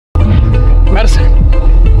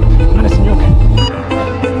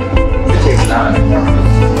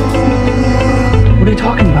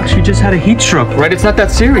had a heat stroke, right? It's not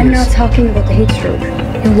that serious. I'm not talking about the heat stroke.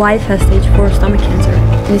 Your wife has stage 4 stomach cancer,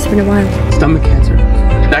 and it's been a while. Stomach cancer?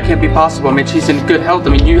 That can't be possible. I mean, she's in good health. I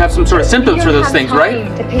mean, you have some sort of symptoms for those things, right?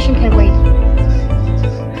 The patient can wait.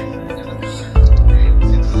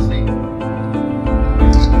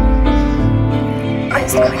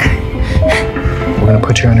 We're gonna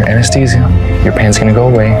put you under anesthesia. Your pain's gonna go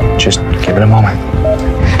away. Just give it a moment.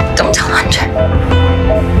 Don't tell Hunter.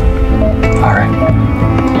 All right.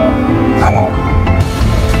 I won't.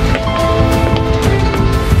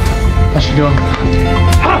 How's she doing?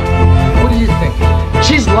 What do you think?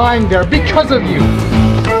 She's lying there because of you.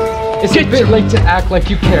 It's a bit late to act like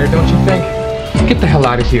you care, don't you think? Get the hell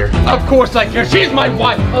out of here. Of course I care. She's my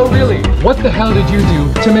wife. Oh, really? What the hell did you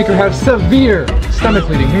do to make her have severe stomach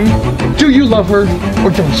bleeding, Do you love her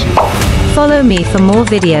or don't you? Follow me for more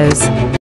videos.